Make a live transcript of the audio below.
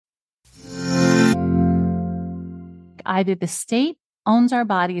like either the state owns our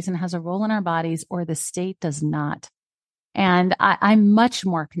bodies and has a role in our bodies, or the state does not. And I'm much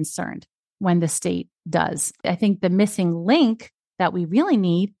more concerned when the state does. I think the missing link that we really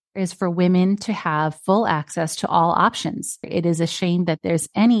need is for women to have full access to all options. It is a shame that there's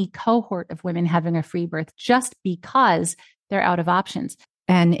any cohort of women having a free birth just because they're out of options.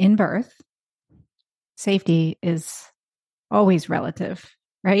 And in birth, safety is always relative,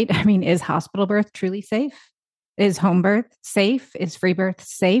 right? I mean, is hospital birth truly safe? Is home birth safe? Is free birth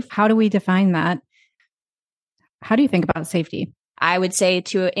safe? How do we define that? How do you think about safety? I would say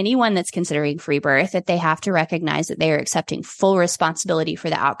to anyone that's considering free birth that they have to recognize that they are accepting full responsibility for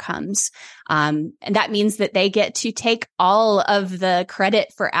the outcomes. And that means that they get to take all of the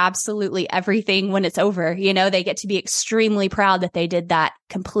credit for absolutely everything when it's over. You know, they get to be extremely proud that they did that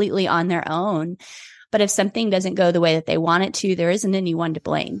completely on their own. But if something doesn't go the way that they want it to, there isn't anyone to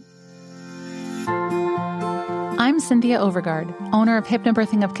blame. I'm Cynthia Overgard, owner of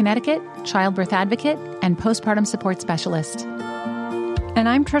Hypnobirthing of Connecticut, childbirth advocate, and postpartum support specialist. And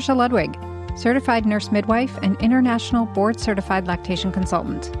I'm Trisha Ludwig, certified nurse midwife and international board certified lactation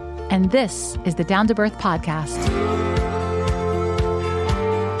consultant. And this is the Down to Birth podcast.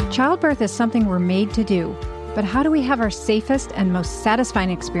 Childbirth is something we're made to do, but how do we have our safest and most satisfying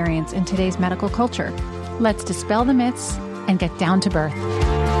experience in today's medical culture? Let's dispel the myths and get down to birth.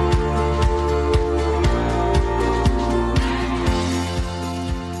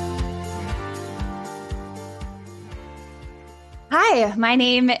 Hi, my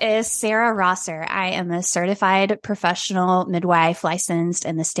name is Sara Rosser. I am a certified professional midwife licensed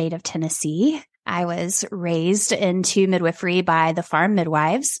in the state of Tennessee. I was raised into midwifery by the farm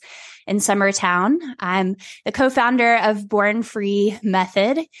midwives in Summertown. I'm the co-founder of Born Free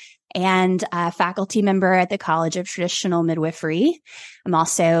Method and a faculty member at the College of Traditional Midwifery. I'm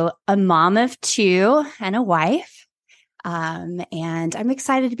also a mom of two and a wife. And I'm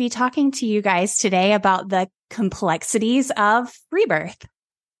excited to be talking to you guys today about the complexities of free birth.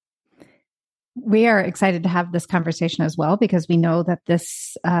 We are excited to have this conversation as well, because we know that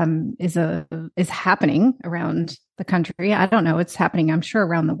this is happening around the country. I don't know, it's happening, I'm sure,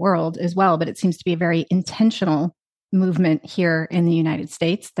 around the world as well, but it seems to be a very intentional movement here in the United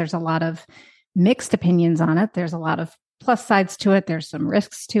States. There's a lot of mixed opinions on it. There's a lot of plus sides to it. There's some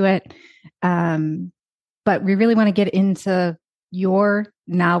risks to it. But we really want to get into your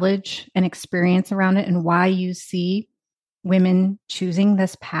knowledge and experience around it and why you see women choosing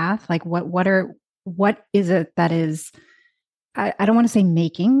this path. Like what is it that is, I don't want to say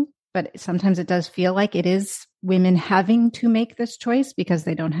making, but sometimes it does feel like it is women having to make this choice because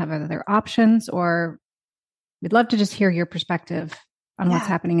they don't have other options. Or we'd love to just hear your perspective on what's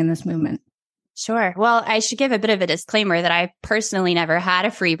happening in this movement. Sure. Well, I should give a bit of a disclaimer that I personally never had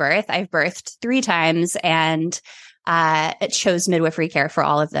a free birth. I've birthed 3 times and it chose midwifery care for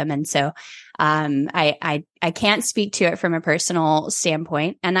all of them. And so I can't speak to it from a personal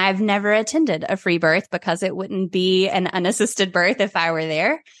standpoint. And I've never attended a free birth because it wouldn't be an unassisted birth if I were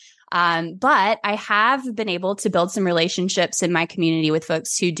there. But I have been able to build some relationships in my community with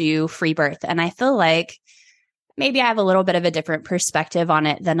folks who do free birth. And I feel like maybe I have a little bit of a different perspective on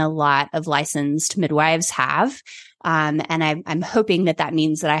it than a lot of licensed midwives have. And I'm hoping that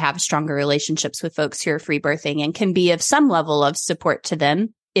means that I have stronger relationships with folks who are free birthing and can be of some level of support to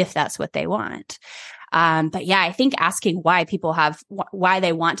them if that's what they want. But yeah, I think asking why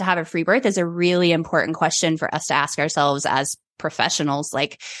they want to have a free birth is a really important question for us to ask ourselves as professionals.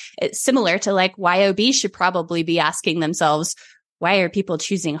 Like, it's similar to like why OBs should probably be asking themselves, why are people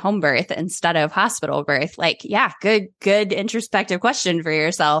choosing home birth instead of hospital birth? Like, yeah, good introspective question for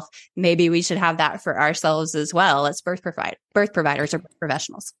yourself. Maybe we should have that for ourselves as well as birth providers or birth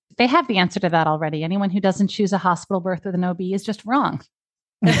professionals. They have the answer to that already. Anyone who doesn't choose a hospital birth with an OB is just wrong.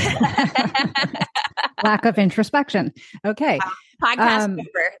 Lack of introspection. Okay. Podcast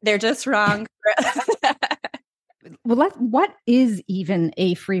over. They're just wrong. Well, what is even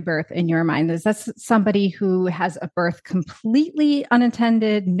a free birth in your mind? Is that somebody who has a birth completely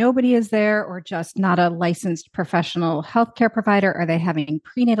unattended, nobody is there, or just not a licensed professional healthcare provider? Are they having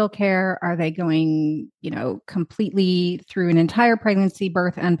prenatal care? Are they going, completely through an entire pregnancy,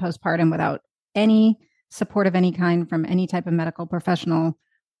 birth, and postpartum without any support of any kind from any type of medical professional?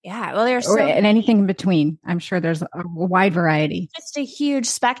 Yeah, well, and anything in between. I'm sure there's a wide variety. Just a huge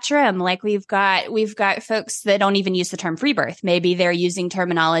spectrum. Like we've got folks that don't even use the term free birth. Maybe they're using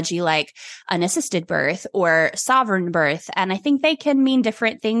terminology like unassisted birth or sovereign birth, and I think they can mean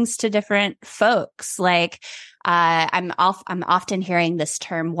different things to different folks. Like I'm often hearing this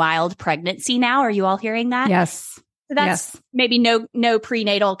term wild pregnancy now. Are you all hearing that? Yes. So that's maybe no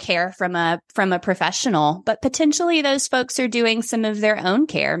prenatal care from a professional, but potentially those folks are doing some of their own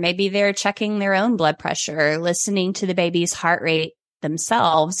care. Maybe they're checking their own blood pressure, listening to the baby's heart rate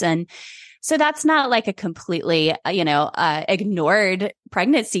themselves. And so that's not like a completely, ignored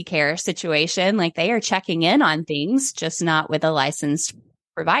pregnancy care situation. Like they are checking in on things, just not with a licensed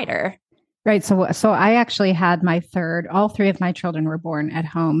provider. Right. So I actually had all three of my children were born at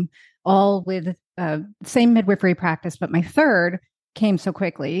home, all with same midwifery practice, but my third came so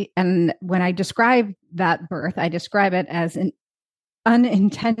quickly. And when I describe that birth, I describe it as an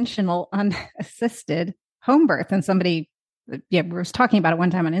unintentional, unassisted home birth. And somebody was talking about it one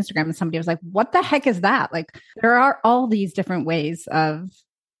time on Instagram, and somebody was like, what the heck is that? Like, there are all these different ways of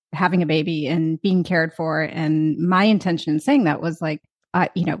having a baby and being cared for. And my intention in saying that was like, I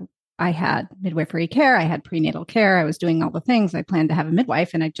had midwifery care, I had prenatal care, I was doing all the things. I planned to have a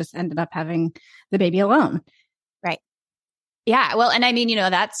midwife, and I just ended up having the baby alone. Right. Yeah. Well, and I mean,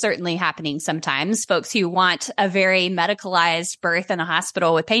 that's certainly happening sometimes. Folks who want a very medicalized birth in a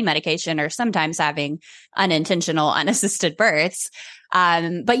hospital with pain medication are sometimes having unintentional, unassisted births.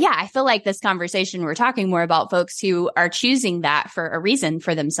 But yeah, I feel like this conversation, we're talking more about folks who are choosing that for a reason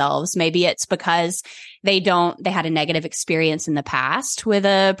for themselves. Maybe it's because they had a negative experience in the past with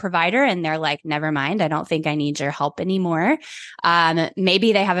a provider and they're like, never mind, I don't think I need your help anymore.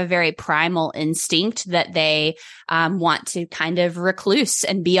 Maybe they have a very primal instinct that they want to kind of recluse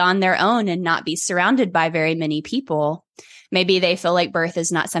and be on their own and not be surrounded by very many people. Maybe they feel like birth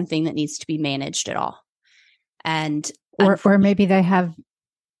is not something that needs to be managed at all. And or maybe they have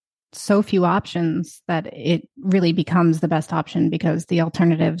so few options that it really becomes the best option because the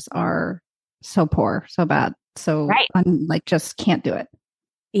alternatives are so poor, so bad. So right. Just can't do it.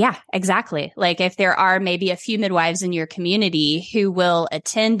 Yeah, exactly. Like if there are maybe a few midwives in your community who will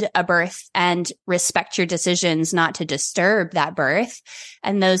attend a birth and respect your decisions not to disturb that birth,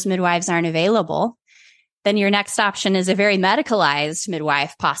 and those midwives aren't available, then your next option is a very medicalized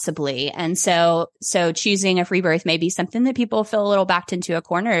midwife, possibly. And so choosing a free birth may be something that people feel a little backed into a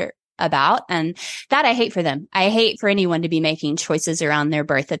corner about. And that I hate for them. I hate for anyone to be making choices around their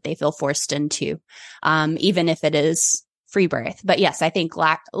birth that they feel forced into, even if it is free birth. But yes, I think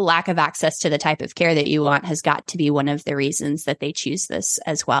lack of access to the type of care that you want has got to be one of the reasons that they choose this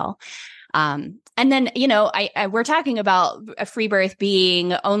as well. And then, we're talking about a free birth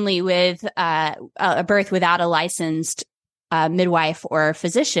being only with a birth without a licensed midwife or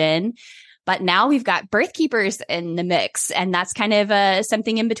physician. But now we've got birth keepers in the mix. And that's kind of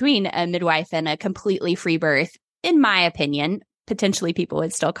something in between a midwife and a completely free birth. In my opinion, potentially people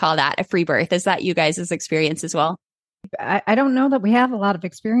would still call that a free birth. Is that you guys' experience as well? I don't know that we have a lot of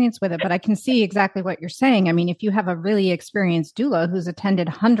experience with it, but I can see exactly what you're saying. I mean, if you have a really experienced doula who's attended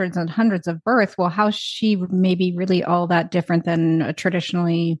hundreds and hundreds of births, well, how's she maybe really all that different than a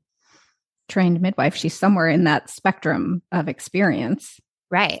traditionally trained midwife? She's somewhere in that spectrum of experience.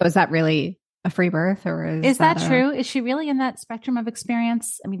 Right. So is that really a free birth, or is that true? Is she really in that spectrum of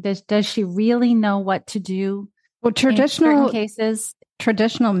experience? I mean, does she really know what to do? Well, traditional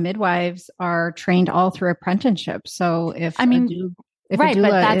midwives are trained all through apprenticeship. So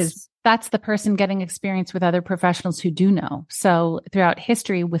that's the person getting experience with other professionals who do know. So throughout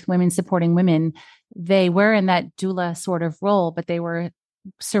history with women supporting women, they were in that doula sort of role, but they were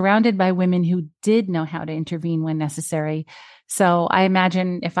surrounded by women who did know how to intervene when necessary. So I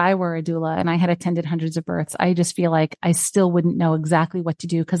imagine if I were a doula and I had attended hundreds of births, I just feel like I still wouldn't know exactly what to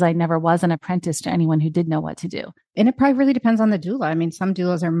do because I never was an apprentice to anyone who did know what to do. And it probably really depends on the doula. I mean, some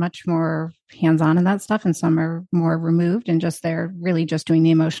doulas are much more hands-on in that stuff and some are more removed and they're really just doing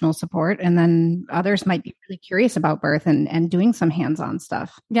the emotional support. And then others might be really curious about birth and doing some hands-on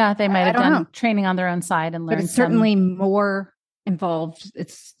stuff. Yeah, they might have done training on their own side and learned. But it's certainly more involved.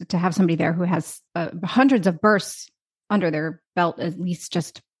 It's to have somebody there who has hundreds of births under their belt, at least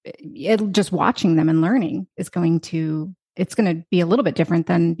just watching them and learning it's going to be a little bit different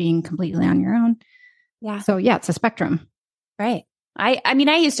than being completely on your own. Yeah. So yeah, it's a spectrum. Right. I mean,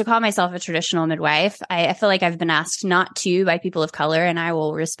 I used to call myself a traditional midwife. I feel like I've been asked not to by people of color, and I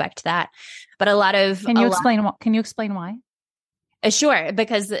will respect that. But Can you explain why? Sure,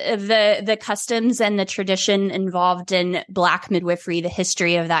 because the customs and the tradition involved in Black midwifery, the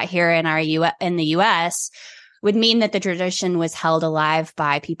history of that here in in the U.S. would mean that the tradition was held alive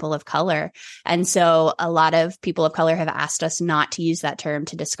by people of color. And so a lot of people of color have asked us not to use that term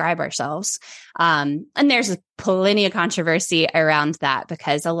to describe ourselves. And there's plenty of controversy around that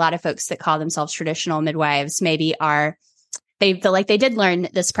because a lot of folks that call themselves traditional midwives maybe are they feel like they did learn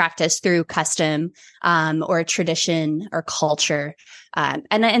this practice through custom, or tradition or culture. And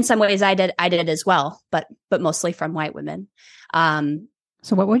in some ways I did as well, but mostly from white women.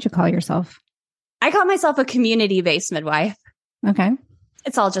 So what would you call yourself? I call myself a community-based midwife. Okay.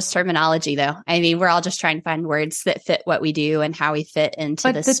 It's all just terminology, though. I mean, we're all just trying to find words that fit what we do and how we fit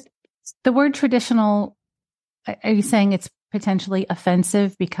into this. The word traditional, are you saying it's potentially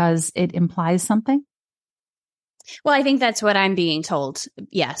offensive because it implies something? Well, I think that's what I'm being told.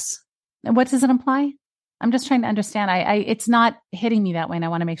 Yes. And what does it imply? I'm just trying to understand. It's not hitting me that way, and I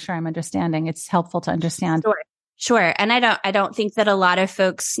want to make sure I'm understanding. It's helpful to understand. Sure. And I don't think that a lot of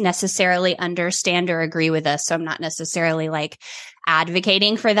folks necessarily understand or agree with us. So I'm not necessarily like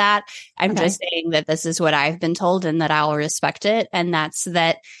advocating for that. I'm just saying that this is what I've been told and that I'll respect it. And that's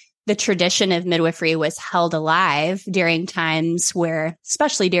that the tradition of midwifery was held alive during times where,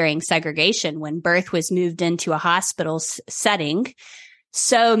 especially during segregation, when birth was moved into a hospital setting.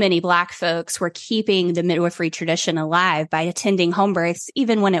 So many Black folks were keeping the midwifery tradition alive by attending home births,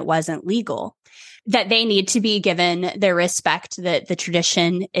 even when it wasn't legal. That they need to be given the respect that the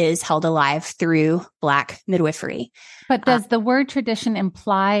tradition is held alive through Black midwifery. But does the word tradition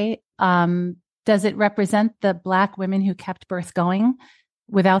imply, does it represent the Black women who kept birth going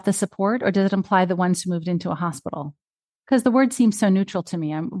without the support, or does it imply the ones who moved into a hospital? Because the word seems so neutral to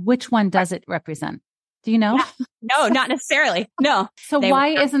me. Which one does it represent? Do you know? Yeah. No, not necessarily. No. So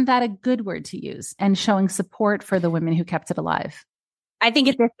why isn't that a good word to use and showing support for the women who kept it alive? I think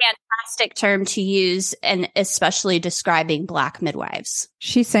it's a fantastic term to use, and especially describing Black midwives.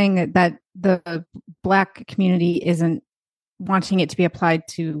 She's saying that the Black community isn't wanting it to be applied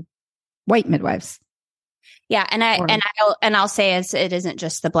to white midwives. Yeah, I'll say it isn't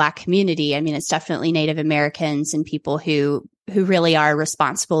just the Black community. I mean, it's definitely Native Americans and people who really are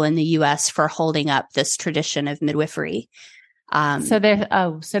responsible in the U.S. for holding up this tradition of midwifery. So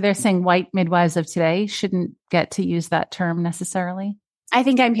they're saying white midwives of today shouldn't get to use that term necessarily. I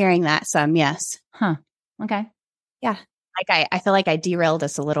think I'm hearing that some, yes. Huh. Okay. Yeah. Like I feel like I derailed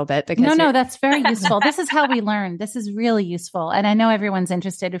us a little bit because no, that's very useful. This is how we learn. This is really useful. And I know everyone's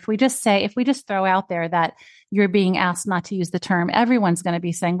interested. If we just throw out there that you're being asked not to use the term, everyone's going to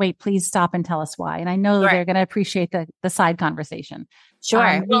be saying, wait, please stop and tell us why. And I know they're going to appreciate the side conversation.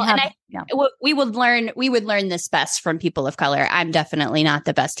 Sure. We would learn this best from people of color. I'm definitely not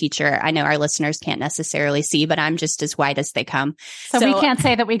the best teacher. I know our listeners can't necessarily see, but I'm just as white as they come. So we can't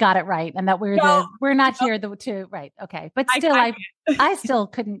say that we got it right and that we're not here to right. Okay. But still, I still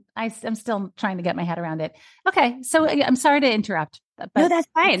couldn't, I'm still trying to get my head around it. Okay. So I'm sorry to interrupt. But no, that's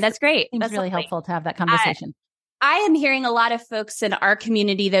fine. That's great. It's really helpful to have that conversation. I am hearing a lot of folks in our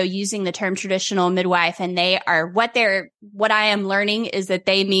community, though, using the term traditional midwife, and what I am learning is that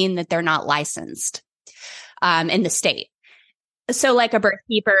they mean that they're not licensed in the state. So like a birth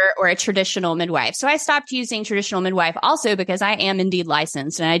keeper or a traditional midwife. So I stopped using traditional midwife also because I am indeed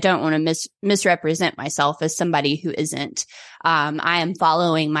licensed and I don't want to misrepresent myself as somebody who isn't. I am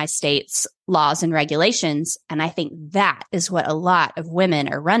following my state's laws and regulations. And I think that is what a lot of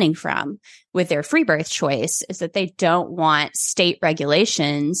women are running from with their free birth choice, is that they don't want state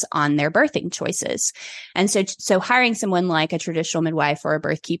regulations on their birthing choices. And so hiring someone like a traditional midwife or a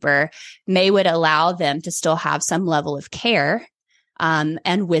birth keeper would allow them to still have some level of care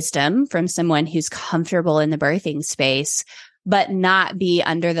and wisdom from someone who's comfortable in the birthing space, but not be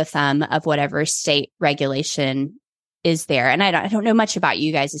under the thumb of whatever state regulation is there. And I don't know much about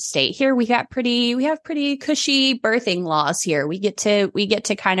you guys' state here. We have pretty cushy birthing laws here. We get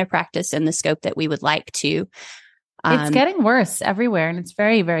to kind of practice in the scope that we would like to. It's getting worse everywhere. And it's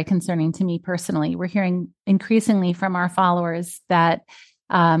very, very concerning to me personally. We're hearing increasingly from our followers that,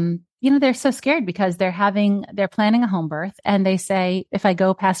 they're so scared because they're planning a home birth and they say, if I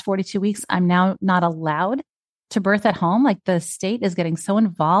go past 42 weeks, I'm now not allowed to birth at home. Like the state is getting so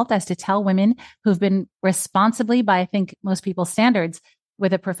involved as to tell women who've been responsibly, by I think most people's standards,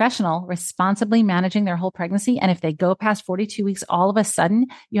 with a professional, responsibly managing their whole pregnancy. And if they go past 42 weeks, all of a sudden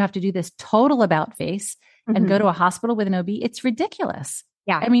you have to do this total about face and go to a hospital with an OB. It's ridiculous.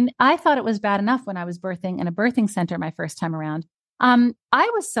 Yeah. I mean, I thought it was bad enough when I was birthing in a birthing center my first time around.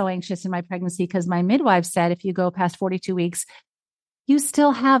 I was so anxious in my pregnancy because my midwife said, if you go past 42 weeks, you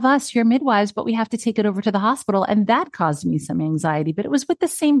still have us, your midwives, but we have to take it over to the hospital. And that caused me some anxiety, but it was with the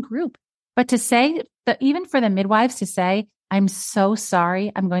same group. But to say that even for the midwives to say, I'm so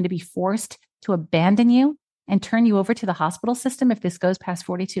sorry, I'm going to be forced to abandon you and turn you over to the hospital system if this goes past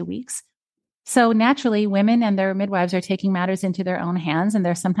 42 weeks. So naturally, women and their midwives are taking matters into their own hands, and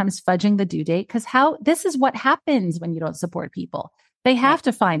they're sometimes fudging the due date because this is what happens when you don't support people. They have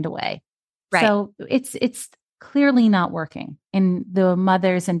to find a way. Right. So it's clearly not working in the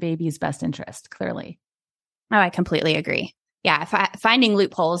mother's and baby's best interest, clearly. Oh, I completely agree. Yeah. Finding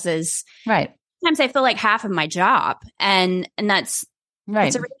loopholes is right. Sometimes I feel like half of my job. And that's, right.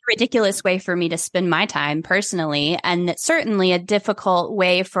 It's a really ridiculous way for me to spend my time personally. And it's certainly a difficult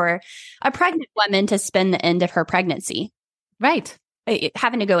way for a pregnant woman to spend the end of her pregnancy. Right.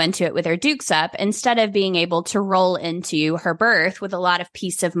 Having to go into it with her dukes up instead of being able to roll into her birth with a lot of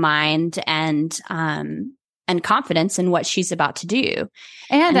peace of mind and confidence in what she's about to do.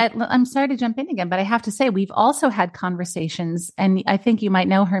 And I'm sorry to jump in again, but I have to say, we've also had conversations, and I think you might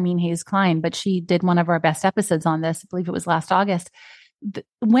know Hermine Hayes-Klein, but she did one of our best episodes on this. I believe it was last August.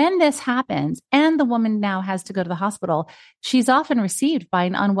 When this happens and the woman now has to go to the hospital, she's often received by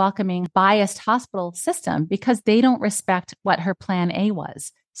an unwelcoming, biased hospital system because they don't respect what her plan A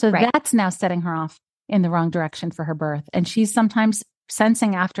was. So that's now setting her off in the wrong direction for her birth. And she's sometimes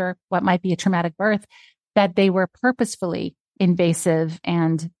sensing after what might be a traumatic birth that they were purposefully invasive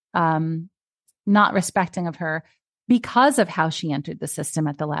and not respecting of her because of how she entered the system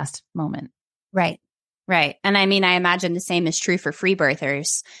at the last moment. Right. Right. And I mean, I imagine the same is true for free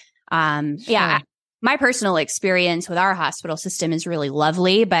birthers. Sure. Yeah. My personal experience with our hospital system is really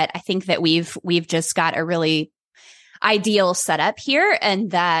lovely, but I think that we've just got a really ideal setup here,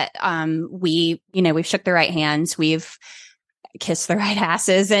 and that we've shook the right hands, we've kissed the right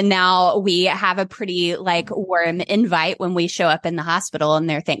asses, and now we have a pretty warm invite when we show up in the hospital, and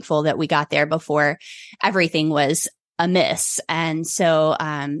they're thankful that we got there before everything was amiss. And so,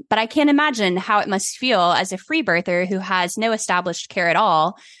 but I can't imagine how it must feel as a free birther who has no established care at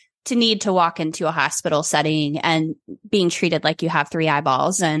all to need to walk into a hospital setting and being treated like you have three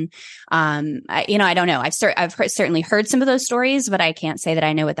eyeballs. And, I don't know. I've certainly heard some of those stories, but I can't say that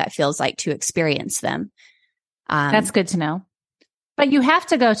I know what that feels like to experience them. That's good to know. But you have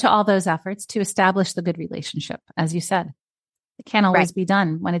to go to all those efforts to establish the good relationship, as you said. It can't always be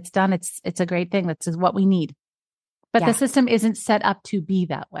done. When it's done, it's a great thing. That's what we need. But the system isn't set up to be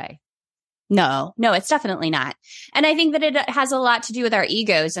that way. No, it's definitely not. And I think that it has a lot to do with our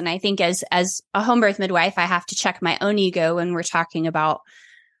egos. And I think as a home birth midwife, I have to check my own ego when we're talking about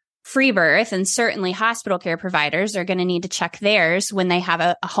free birth, and certainly hospital care providers are going to need to check theirs when they have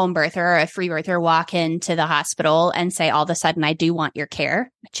a home birther or a free birther walk into the hospital and say, all of a sudden, I do want your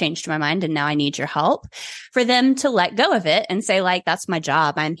care. I changed my mind and now I need your help. For them to let go of it and say, that's my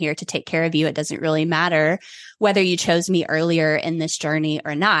job. I'm here to take care of you. It doesn't really matter whether you chose me earlier in this journey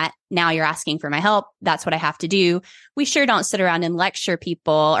or not. Now you're asking for my help. That's what I have to do. We sure don't sit around and lecture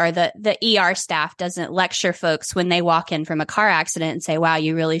people, or the ER staff doesn't lecture folks when they walk in from a car accident and say, wow,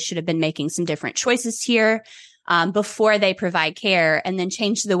 you really should have been making some different choices here, before they provide care, and then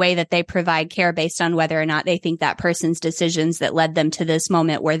change the way that they provide care based on whether or not they think that person's decisions that led them to this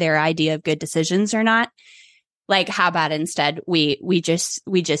moment were their idea of good decisions or not. How about instead we just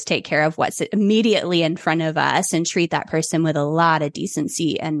take care of what's immediately in front of us and treat that person with a lot of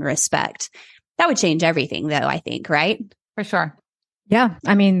decency and respect. That would change everything, though, I think, right? For sure. Yeah.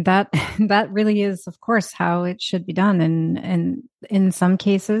 I mean, that really is, of course, how it should be done. And in some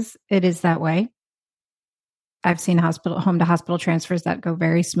cases, it is that way. I've seen home to hospital transfers that go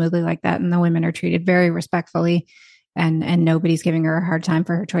very smoothly like that. And the women are treated very respectfully, and nobody's giving her a hard time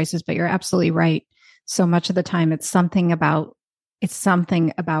for her choices. But you're absolutely right. So much of the time it's something about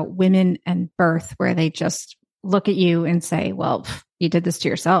women and birth where they just look at you and say, well, you did this to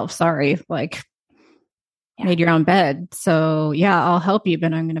yourself. Sorry. Made your own bed. So yeah, I'll help you,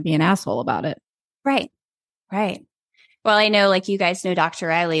 but I'm going to be an asshole about it. Right. Well, I know, you guys know Dr.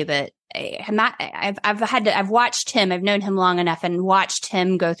 Riley, but I've watched him. I've known him long enough and watched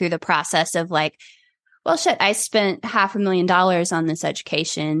him go through the process of well, shit, I spent $500,000 on this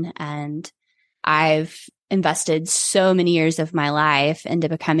education, and I've invested so many years of my life into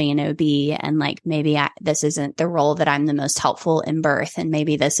becoming an OB, and maybe this isn't the role that I'm the most helpful in birth, and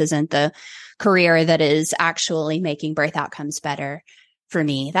maybe this isn't the career that is actually making birth outcomes better for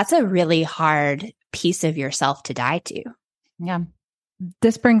me. That's a really hard piece of yourself to die to. Yeah.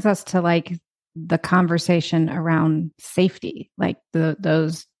 This brings us to the conversation around safety,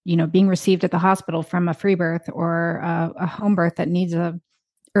 those being received at the hospital from a free birth or a home birth that needs a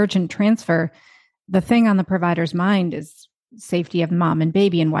urgent transfer. The thing on the provider's mind is safety of mom and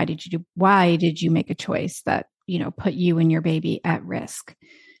baby. And why did you make a choice that, put you and your baby at risk?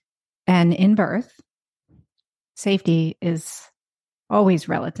 And in birth, safety is always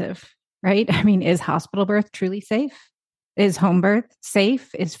relative, right? I mean, is hospital birth truly safe? Is home birth safe?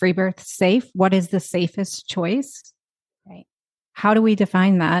 Is free birth safe? What is the safest choice? Right. How do we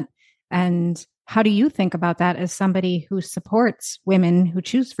define that? And how do you think about that as somebody who supports women who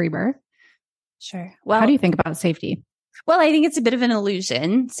choose free birth? Sure. How do you think about safety? Well, I think it's a bit of an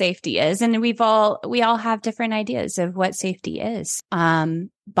illusion, safety is, and we all have different ideas of what safety is.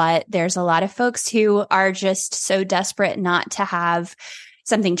 But there's a lot of folks who are just so desperate not to have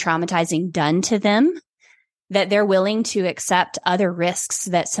something traumatizing done to them that they're willing to accept other risks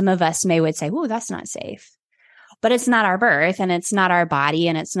that some of us would say, "Oh, that's not safe." But it's not our birth, and it's not our body,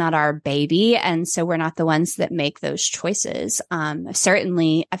 and it's not our baby. And so we're not the ones that make those choices. I've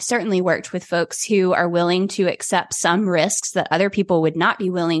certainly worked with folks who are willing to accept some risks that other people would not be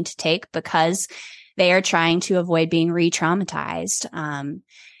willing to take because they are trying to avoid being re-traumatized.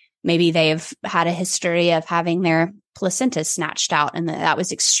 Maybe they've had a history of having their placenta snatched out and that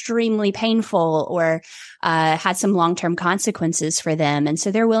was extremely painful, or had some long-term consequences for them. And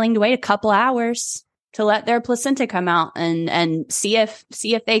so they're willing to wait a couple hours to let their placenta come out and see if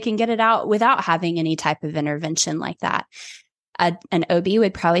they can get it out without having any type of intervention like that. An OB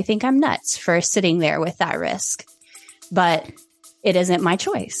would probably think I'm nuts for sitting there with that risk, but it isn't my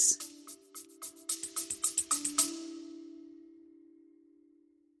choice.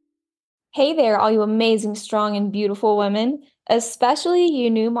 Hey there, all you amazing, strong, and beautiful women, especially you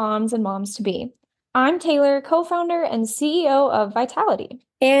new moms and moms-to-be. I'm Taylor, co-founder and CEO of Vitality.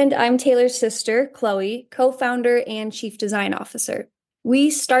 And I'm Taylor's sister, Chloe, co-founder and chief design officer. We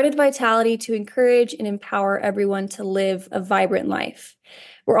started Vitality to encourage and empower everyone to live a vibrant life.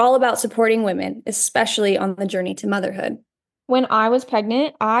 We're all about supporting women, especially on the journey to motherhood. When I was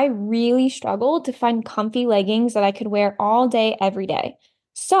pregnant, I really struggled to find comfy leggings that I could wear all day, every day.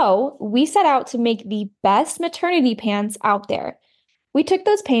 So we set out to make the best maternity pants out there. We took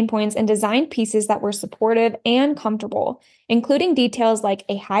those pain points and designed pieces that were supportive and comfortable, including details like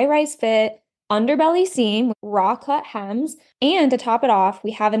a high-rise fit, underbelly seam, raw cut hems, and to top it off,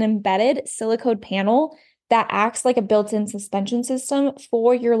 we have an embedded silicone panel that acts like a built-in suspension system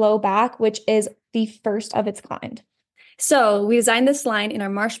for your low back, which is the first of its kind. So we designed this line in our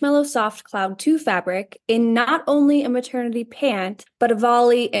Marshmallow Soft Cloud 2 fabric in not only a maternity pant, but a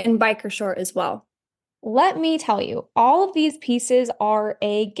volley and biker short as well. Let me tell you, all of these pieces are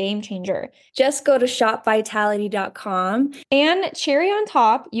a game changer. Just go to shopvitality.com. And cherry on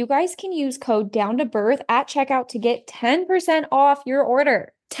top, you guys can use code DOWNTOBIRTH at checkout to get 10% off your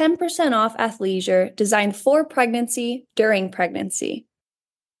order. 10% off athleisure designed for pregnancy, during pregnancy.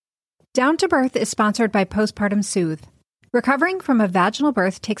 Down to Birth is sponsored by Postpartum Soothe. Recovering from a vaginal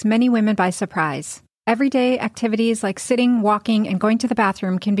birth takes many women by surprise. Everyday activities like sitting, walking, and going to the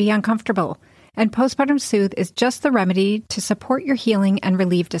bathroom can be uncomfortable. And Postpartum Soothe is just the remedy to support your healing and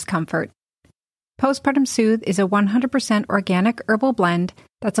relieve discomfort. Postpartum Soothe is a 100% organic herbal blend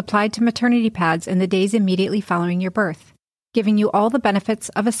that's applied to maternity pads in the days immediately following your birth, giving you all the benefits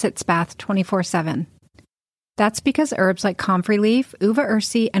of a sitz bath 24/7. That's because herbs like comfrey leaf, uva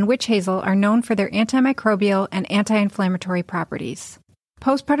ursi, and witch hazel are known for their antimicrobial and anti-inflammatory properties.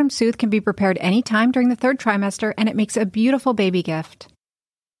 Postpartum Soothe can be prepared anytime during the third trimester, and it makes a beautiful baby gift.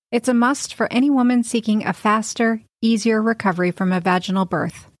 It's a must for any woman seeking a faster, easier recovery from a vaginal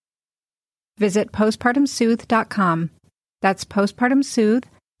birth. Visit postpartumsoothe.com. That's postpartumsoothe,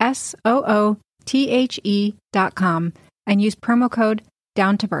 SOOTHE.com, and use promo code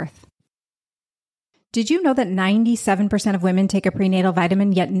DOWNTOBIRTH. Did you know that 97% of women take a prenatal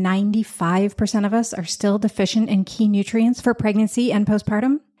vitamin, yet 95% of us are still deficient in key nutrients for pregnancy and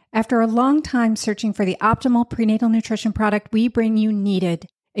postpartum? After a long time searching for the optimal prenatal nutrition product, we bring you Needed,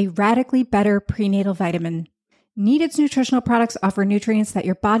 a radically better prenatal vitamin. Needed's nutritional products offer nutrients that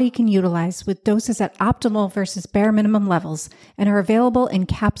your body can utilize with doses at optimal versus bare minimum levels and are available in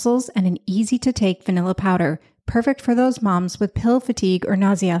capsules and an easy-to-take vanilla powder, perfect for those moms with pill fatigue or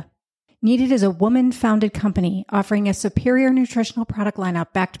nausea. Needed is a woman-founded company offering a superior nutritional product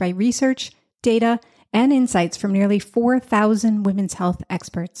lineup backed by research, data, and insights from nearly 4,000 women's health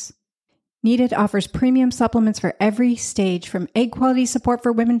experts. Needed offers premium supplements for every stage, from egg quality support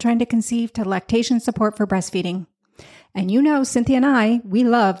for women trying to conceive to lactation support for breastfeeding. And you know, Cynthia and I, we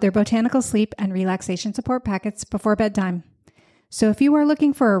love their botanical sleep and relaxation support packets before bedtime. So if you are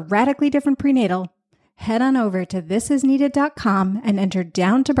looking for a radically different prenatal, head on over to thisisneeded.com and enter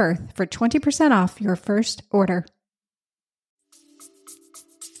Down to Birth for 20% off your first order.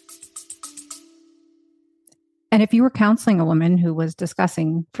 And if you were counseling a woman who was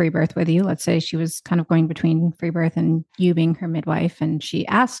discussing free birth with you, let's say she was kind of going between free birth and you being her midwife, and she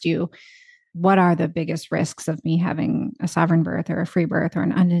asked you, what are the biggest risks of me having a sovereign birth or a free birth or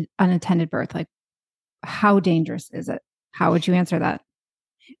an unattended birth? Like, how dangerous is it? How would you answer that?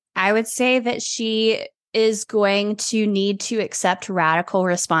 I would say that she is going to need to accept radical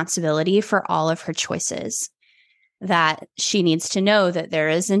responsibility for all of her choices, that she needs to know that there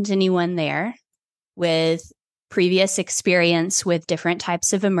isn't anyone there with previous experience with different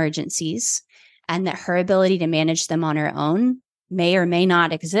types of emergencies, and that her ability to manage them on her own may or may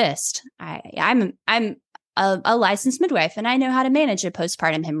not exist. I'm a licensed midwife, and I know how to manage a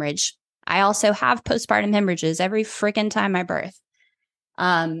postpartum hemorrhage. I also have postpartum hemorrhages every freaking time I birth.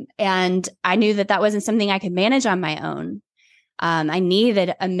 And I knew that wasn't something I could manage on my own. I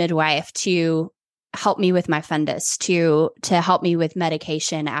needed a midwife to help me with my fundus, to help me with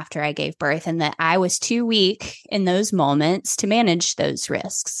medication after I gave birth, and that I was too weak in those moments to manage those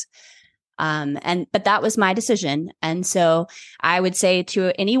risks. But that was my decision. And so I would say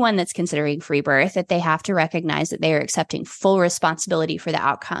to anyone that's considering free birth that they have to recognize that they are accepting full responsibility for the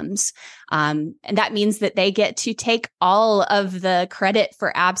outcomes. And that means that they get to take all of the credit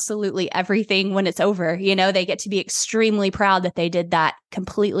for absolutely everything when it's over. You know, they get to be extremely proud that they did that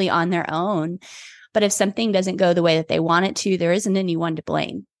completely on their own. But if something doesn't go the way that they want it to, there isn't anyone to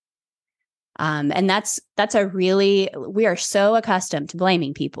blame. And we are so accustomed to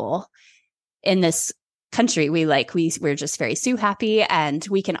blaming people in this country. We're just very sue happy, and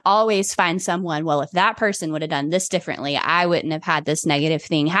we can always find someone. Well, if that person would have done this differently, I wouldn't have had this negative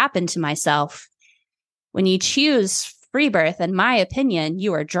thing happen to myself. When you choose free birth, in my opinion,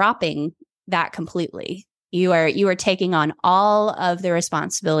 you are dropping that completely. You are taking on all of the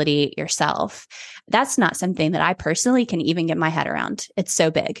responsibility yourself. That's not something that I personally can even get my head around. It's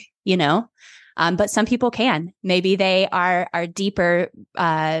so big, you know? But some people can. Maybe they are deeper,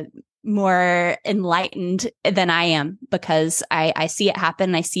 more enlightened than I am, because I see it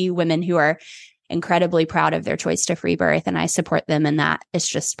happen. I see women who are incredibly proud of their choice to free birth, and I support them in that. It's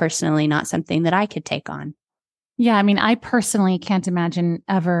just personally not something that I could take on. Yeah, I mean, I personally can't imagine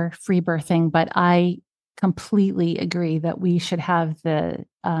ever free birthing, but I completely agree that we should have the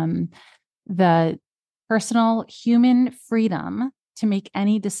personal human freedom to make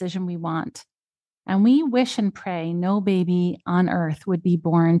any decision we want. And we wish and pray no baby on earth would be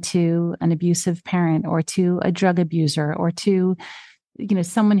born to an abusive parent or to a drug abuser or to,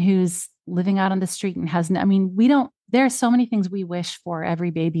 someone who's living out on the street and there are so many things we wish for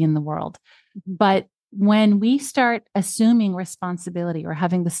every baby in the world. But when we start assuming responsibility or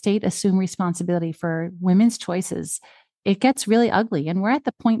having the state assume responsibility for women's choices, it gets really ugly. And we're at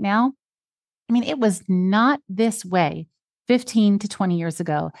the point now, it was not this way 15 to 20 years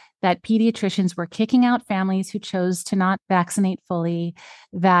ago that pediatricians were kicking out families who chose to not vaccinate fully,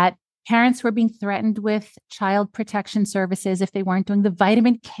 that parents were being threatened with child protection services if they weren't doing the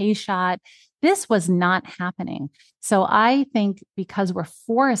vitamin K shot. This was not happening. So I think because we're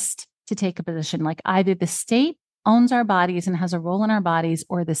forced to take a position, like either the state owns our bodies and has a role in our bodies,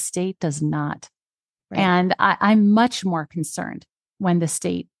 or the state does not. Right. And I'm much more concerned when the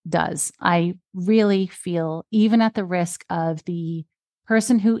state does. I really feel, even at the risk of the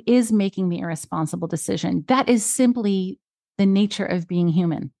person who is making the irresponsible decision, that is simply the nature of being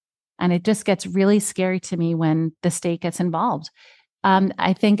human. And it just gets really scary to me when the state gets involved.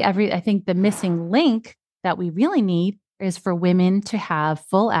 I think the missing link that we really need is for women to have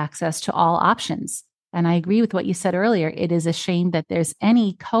full access to all options. And I agree with what you said earlier. It is a shame that there's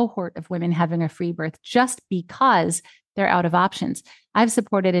any cohort of women having a free birth just because they're out of options. I've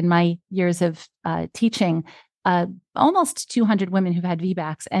supported in my years of teaching almost 200 women who've had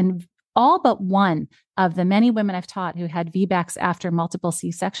VBACs, and all but one of the many women I've taught who had VBACs after multiple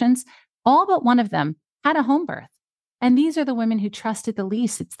C-sections, all but one of them had a home birth. And these are the women who trusted the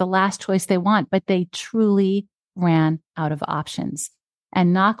least. It's the last choice they want, but they truly ran out of options.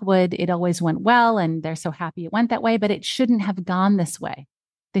 And knock wood, it always went well, and they're so happy it went that way, but it shouldn't have gone this way.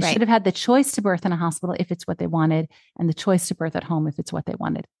 They Right. should have had the choice to birth in a hospital if it's what they wanted, and the choice to birth at home if it's what they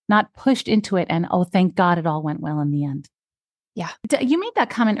wanted, not pushed into it. And, oh, thank God it all went well in the end. Yeah. You made that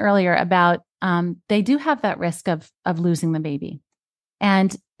comment earlier about they do have that risk of losing the baby,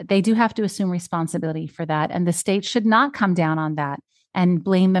 and they do have to assume responsibility for that. And the state should not come down on that and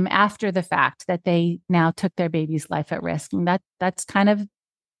blame them after the fact that they now took their baby's life at risk. And that's kind of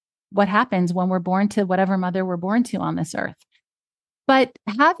what happens when we're born to whatever mother we're born to on this earth. But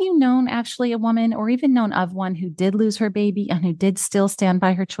have you known actually a woman, or even known of one, who did lose her baby and who did still stand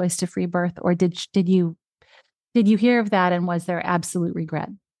by her choice to free birth? Or did you hear of that, and was there absolute regret?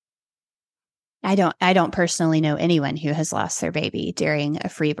 I don't personally know anyone who has lost their baby during a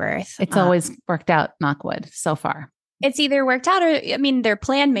free birth. It's always worked out, knock wood, so far. it's either worked out or, I mean, their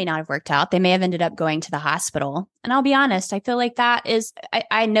plan may not have worked out. They may have ended up going to the hospital. And I'll be honest, I feel like that is,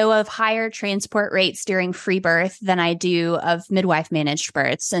 I know of higher transport rates during free birth than I do of midwife managed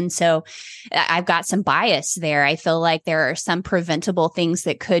births. And so I've got some bias there. I feel like there are some preventable things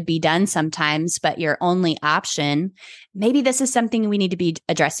that could be done sometimes, but your only option, maybe this is something we need to be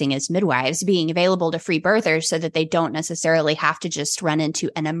addressing as midwives, being available to free birthers so that they don't necessarily have to just run into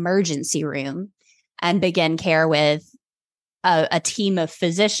an emergency room and begin care with a team of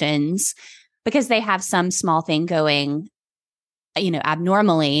physicians because they have some small thing going,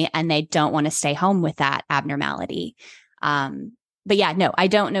 abnormally, and they don't want to stay home with that abnormality. But yeah, no, I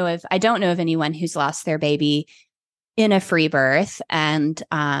don't know of anyone who's lost their baby in a free birth. And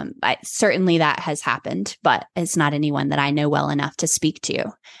certainly that has happened, but it's not anyone that I know well enough to speak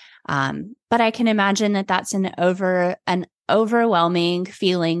to. But I can imagine that that's an overwhelming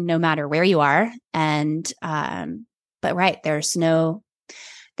feeling no matter where you are. And, but right, there's no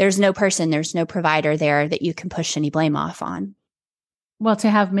person, there's no provider there that you can push any blame off on. Well, to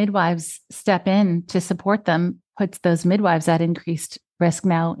have midwives step in to support them puts those midwives at increased risk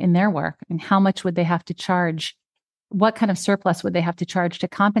now in their work. And how much would they have to charge? What kind of surplus would they have to charge to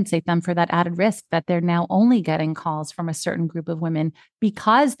compensate them for that added risk that they're now only getting calls from a certain group of women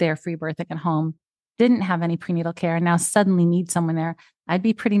because they're free birthing at home, didn't have any prenatal care, and now suddenly need someone there? I'd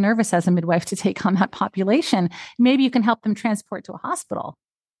be pretty nervous as a midwife to take on that population. Maybe you can help them transport to a hospital,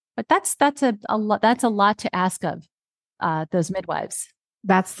 but that's a lot to ask of those midwives.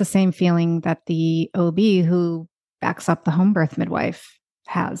 That's the same feeling that the OB who backs up the home birth midwife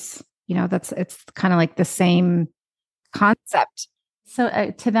has. It's kind of like the same concept.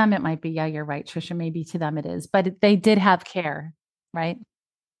 So to them, it might be, yeah, you're right, Trisha. Maybe to them it is, but they did have care, right?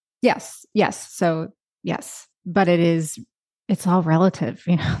 Yes. So yes, but it's all relative,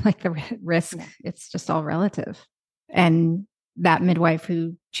 like the risk, it's just all relative. And that midwife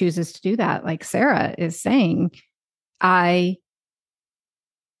who chooses to do that, like Sara is saying, I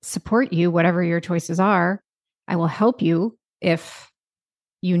support you, whatever your choices are. I will help you if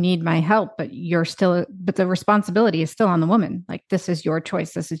you need my help, but the responsibility is still on the woman. Like, this is your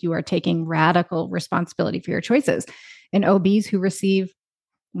choice. You are taking radical responsibility for your choices. And OBs who receive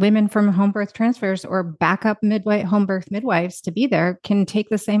women from home birth transfers or backup home birth midwives to be there can take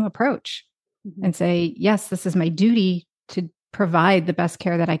the same approach and say, yes, this is my duty to provide the best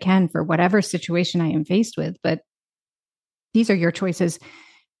care that I can for whatever situation I am faced with. But these are your choices.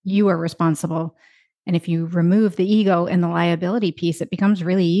 You are responsible. And if you remove the ego and the liability piece, it becomes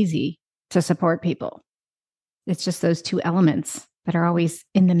really easy to support people. It's just those two elements that are always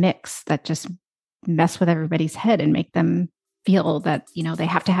in the mix that just mess with everybody's head and make them feel that, they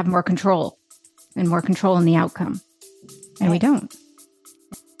have to have more control in the outcome. And we don't.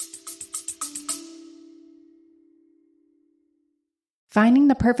 Finding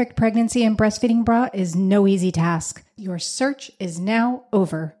the perfect pregnancy and breastfeeding bra is no easy task. Your search is now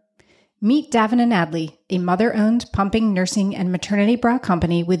over. Meet Davin and Adley, a mother-owned pumping, nursing, and maternity bra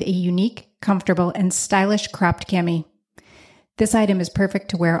company with a unique, comfortable, and stylish cropped cami. This item is perfect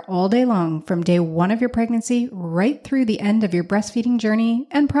to wear all day long from day one of your pregnancy right through the end of your breastfeeding journey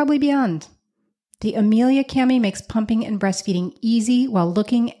and probably beyond. The Amelia cami makes pumping and breastfeeding easy while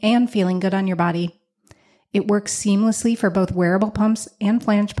looking and feeling good on your body. It works seamlessly for both wearable pumps and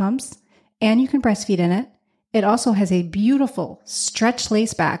flange pumps, and you can breastfeed in it. It also has a beautiful stretch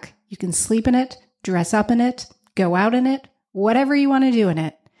lace back. You can sleep in it, dress up in it, go out in it, whatever you want to do in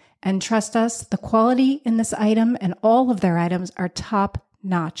it. And trust us, the quality in this item and all of their items are top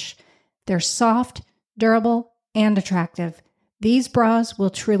notch. They're soft, durable, and attractive. These bras will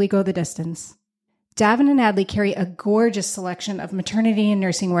truly go the distance. Davin and Adley carry a gorgeous selection of maternity and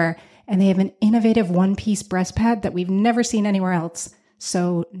nursing wear, and they have an innovative one-piece breast pad that we've never seen anywhere else.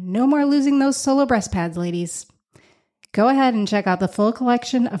 So no more losing those solo breast pads, ladies. Go ahead and check out the full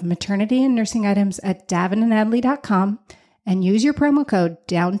collection of maternity and nursing items at davinandadley.com and use your promo code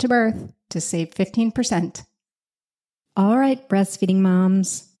DOWNTOBIRTH to save 15%. All right, breastfeeding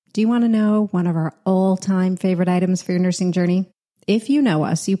moms. Do you want to know one of our all-time favorite items for your nursing journey? If you know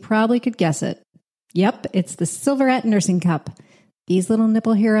us, you probably could guess it. Yep, it's the Silverette Nursing Cup. These little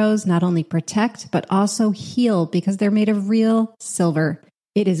nipple heroes not only protect, but also heal because they're made of real silver.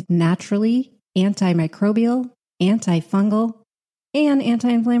 It is naturally antimicrobial, antifungal, and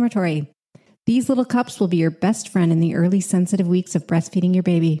anti-inflammatory. These little cups will be your best friend in the early sensitive weeks of breastfeeding your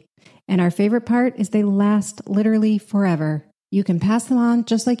baby. And our favorite part is they last literally forever. You can pass them on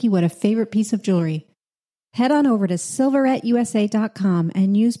just like you would a favorite piece of jewelry. Head on over to silveretteusa.com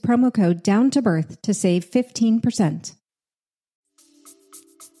and use promo code DOWNTOBIRTH to save 15%.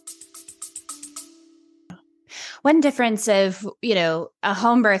 One difference of, a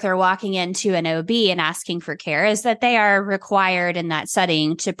home birther walking into an OB and asking for care is that they are required in that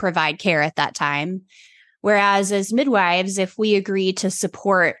setting to provide care at that time. Whereas as midwives, if we agree to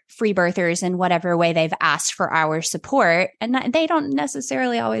support free birthers in whatever way they've asked for our support, and they don't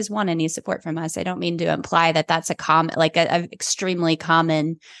necessarily always want any support from us. I don't mean to imply that that's a extremely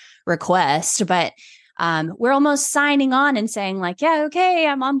common request, but we're almost signing on and saying like, yeah, okay,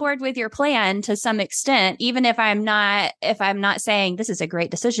 I'm on board with your plan to some extent, even if I'm not saying this is a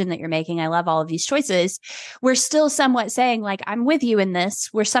great decision that you're making. I love all of these choices. We're still somewhat saying like, I'm with you in this.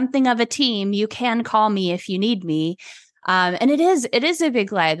 We're something of a team. You can call me if you need me. And it is a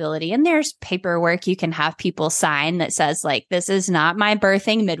big liability. And there's paperwork you can have people sign that says like, this is not my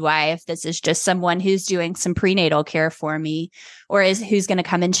birthing midwife. This is just someone who's doing some prenatal care for me, or who's going to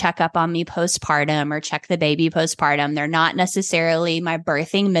come and check up on me postpartum or check the baby postpartum. They're not necessarily my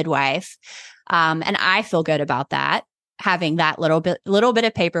birthing midwife. And I feel good about that, having that little bit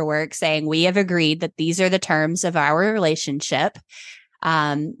of paperwork saying we have agreed that these are the terms of our relationship.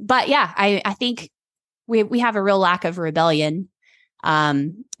 But yeah, I think we have a real lack of rebellion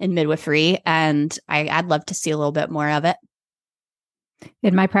in midwifery, and I'd love to see a little bit more of it.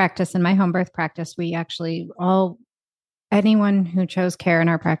 In my practice, in my home birth practice, we actually anyone who chose care in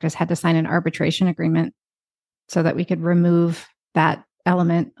our practice had to sign an arbitration agreement so that we could remove that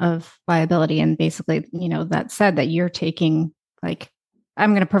element of liability. And basically, that said that you're taking, like,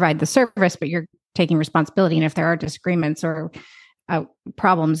 I'm going to provide the service, but you're taking responsibility. And if there are disagreements or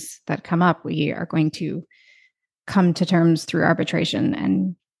problems that come up, we are going to come to terms through arbitration,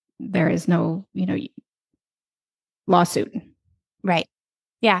 and there is no, lawsuit. Right.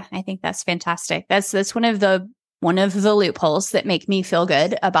 Yeah, I think that's fantastic. That's one of the loopholes that make me feel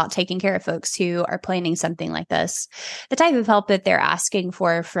good about taking care of folks who are planning something like this. The type of help that they're asking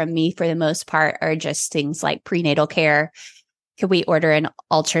for from me, for the most part, are just things like prenatal care. Could we order an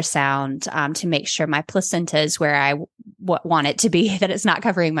ultrasound to make sure my placenta is where I want it to be, that it's not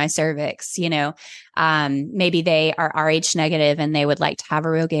covering my cervix? Maybe they are Rh negative and they would like to have a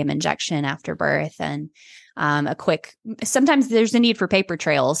RhoGAM injection after birth, and sometimes there's a need for paper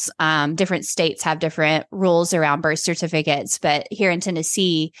trails. Different states have different rules around birth certificates, but here in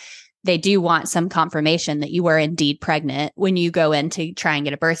Tennessee, they do want some confirmation that you were indeed pregnant when you go in to try and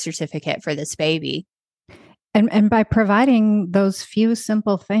get a birth certificate for this baby. And by providing those few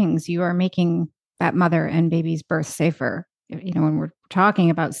simple things, you are making that mother and baby's birth safer. When we're talking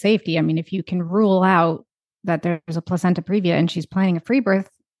about safety, I mean, if you can rule out that there's a placenta previa and she's planning a free birth,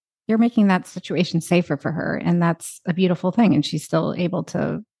 you're making that situation safer for her. And that's a beautiful thing. And she's still able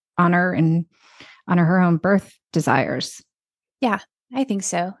to honor her own birth desires. Yeah, I think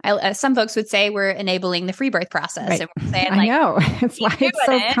so. Some folks would say we're enabling the free birth process. Right. And we're saying, I know. That's why it's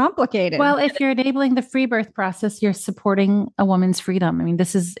so complicated. Well, if you're enabling the free birth process, you're supporting a woman's freedom. I mean,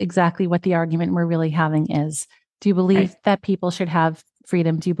 this is exactly what the argument we're really having is. Do you believe that people should have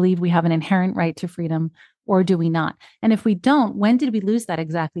freedom? Do you believe we have an inherent right to freedom, or do we not? And if we don't, when did we lose that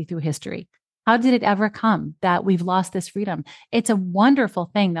exactly through history? How did it ever come that we've lost this freedom? It's a wonderful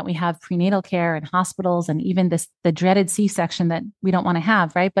thing that we have prenatal care and hospitals, and even the dreaded C-section that we don't want to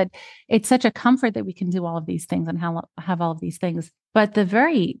have, right? But it's such a comfort that we can do all of these things and have all of these things. But the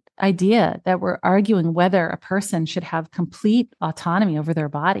very idea that we're arguing whether a person should have complete autonomy over their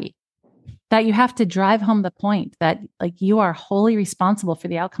body, that you have to drive home the point that like you are wholly responsible for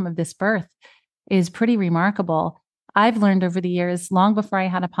the outcome of this birth, is pretty remarkable. I've learned over the years, long before I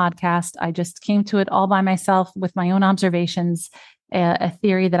had a podcast, I just came to it all by myself with my own observations, a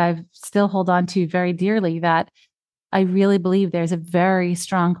theory that I still hold on to very dearly, that I really believe there's a very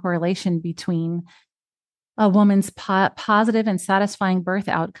strong correlation between a woman's positive and satisfying birth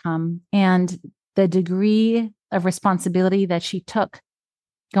outcome and the degree of responsibility that she took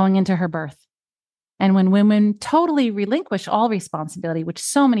going into her birth. And when women totally relinquish all responsibility, which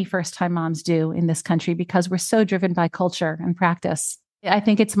so many first-time moms do in this country because we're so driven by culture and practice, I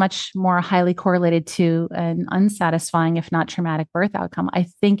think it's much more highly correlated to an unsatisfying, if not traumatic birth outcome. I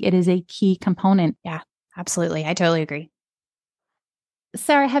think it is a key component. Yeah, absolutely. I totally agree.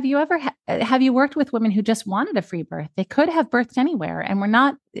 Sarah, have you worked with women who just wanted a free birth? They could have birthed anywhere and were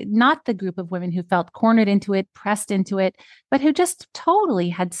not the group of women who felt cornered into it, pressed into it, but who just totally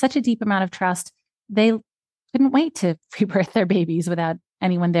had such a deep amount of trust. They couldn't wait to free birth their babies without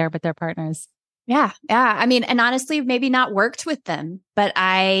anyone there but their partners. Yeah. I mean, and honestly, maybe not worked with them, but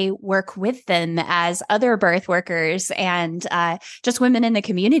I work with them as other birth workers and just women in the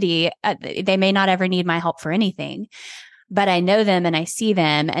community. They may not ever need my help for anything, but I know them and I see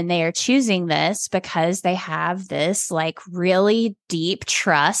them, and they are choosing this because they have this like really deep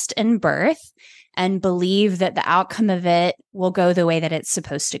trust in birth. and believe that the outcome of it will go the way that it's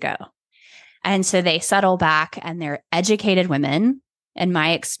supposed to go. And so they settle back, and they're educated women. In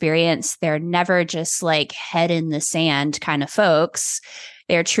my experience, they're never just like head in the sand kind of folks.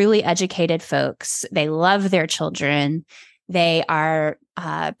 They're truly educated folks. They love their children. They are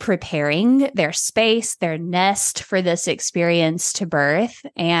preparing their space, their nest for this experience to birth,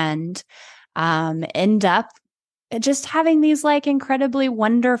 and end up just having these like incredibly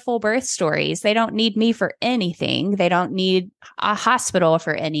wonderful birth stories. They don't need me for anything. They don't need a hospital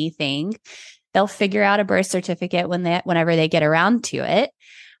for anything. They'll figure out a birth certificate whenever they get around to it.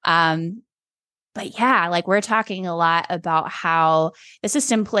 But yeah, like we're talking a lot about how the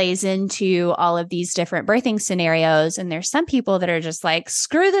system plays into all of these different birthing scenarios. And there's some people that are just like,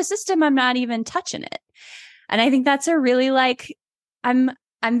 screw the system, I'm not even touching it. And I think that's a really like, I'm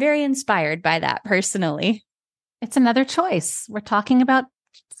very inspired by that personally. It's another choice. We're talking about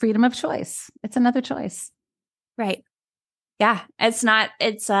freedom of choice. It's another choice. Right. Yeah.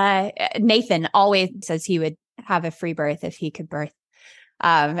 Nathan always says he would have a free birth if he could birth.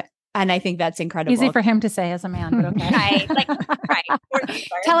 And I think that's incredible. Easy for him to say as a man, but okay. Right.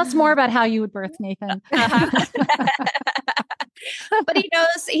 Tell us more about how you would birth, Nathan. But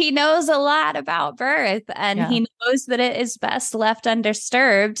he knows a lot about birth, and he knows that it is best left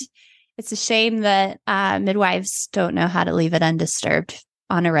undisturbed. It's a shame that midwives don't know how to leave it undisturbed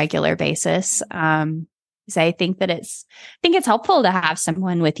on a regular basis. So I think it's helpful to have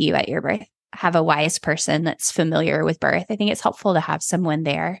someone with you at your birth, have a wise person that's familiar with birth. I think it's helpful to have someone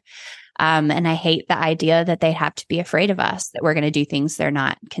there. And I hate the idea that they have to be afraid of us, that we're going to do things they're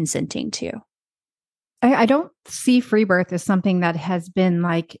not consenting to. I don't see free birth as something that has been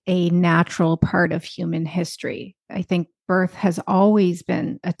like a natural part of human history. I think birth has always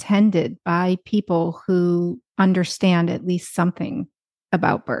been attended by people who understand at least something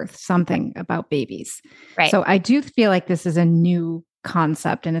about birth, something about babies. Right. So I do feel like this is a new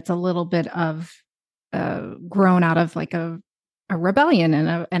concept, and it's a little bit of grown out of like a rebellion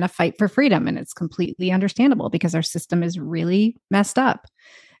and a fight for freedom. And it's completely understandable because our system is really messed up.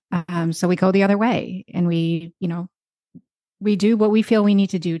 So we go the other way, and we do what we feel we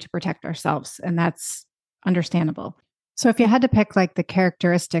need to do to protect ourselves. And that's understandable. So if you had to pick like the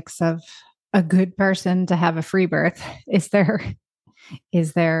characteristics of a good person to have a free birth,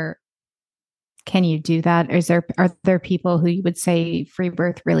 can you do that? Are there people who you would say free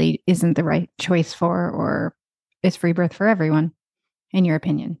birth really isn't the right choice for, or is free birth for everyone, in your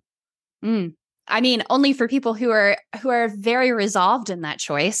opinion? I mean, only for people who are very resolved in that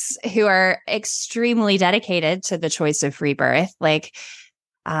choice, who are extremely dedicated to the choice of free birth, like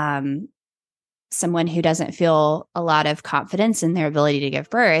someone who doesn't feel a lot of confidence in their ability to give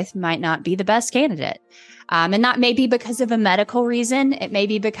birth might not be the best candidate. And that may be because of a medical reason. It may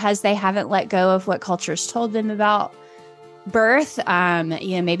be because they haven't let go of what culture's told them about birth.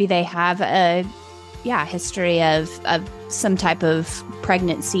 Maybe they have a history of some type of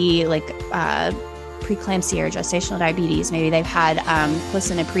pregnancy, like preeclampsia or gestational diabetes. Maybe they've had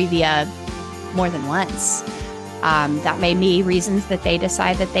placenta more than once. That may be reasons that they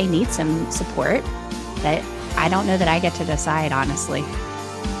decide that they need some support that I don't know that I get to decide, honestly,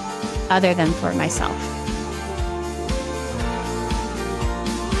 other than for myself.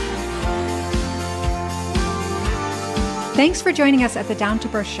 Thanks for joining us at the Down to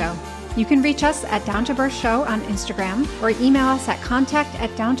Birth Show. You can reach us at Down to Birth Show on Instagram or email us at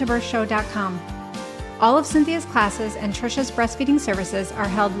contact@downtobirthshow.com. All of Cynthia's classes and Trisha's breastfeeding services are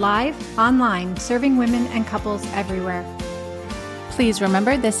held live, online, serving women and couples everywhere. Please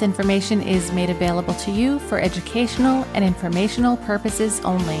remember, this information is made available to you for educational and informational purposes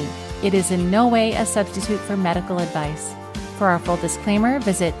only. It is in no way a substitute for medical advice. For our full disclaimer,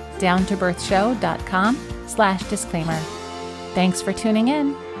 visit downtobirthshow.com/disclaimer. Thanks for tuning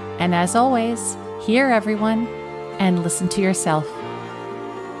in. And as always, hear everyone and listen to yourself.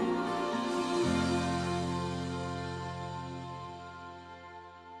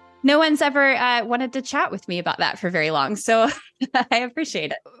 No one's ever wanted to chat with me about that for very long, so I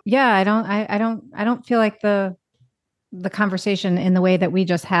appreciate it. Yeah, I don't feel like the conversation in the way that we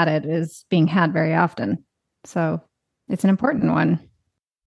just had it is being had very often. So it's an important one.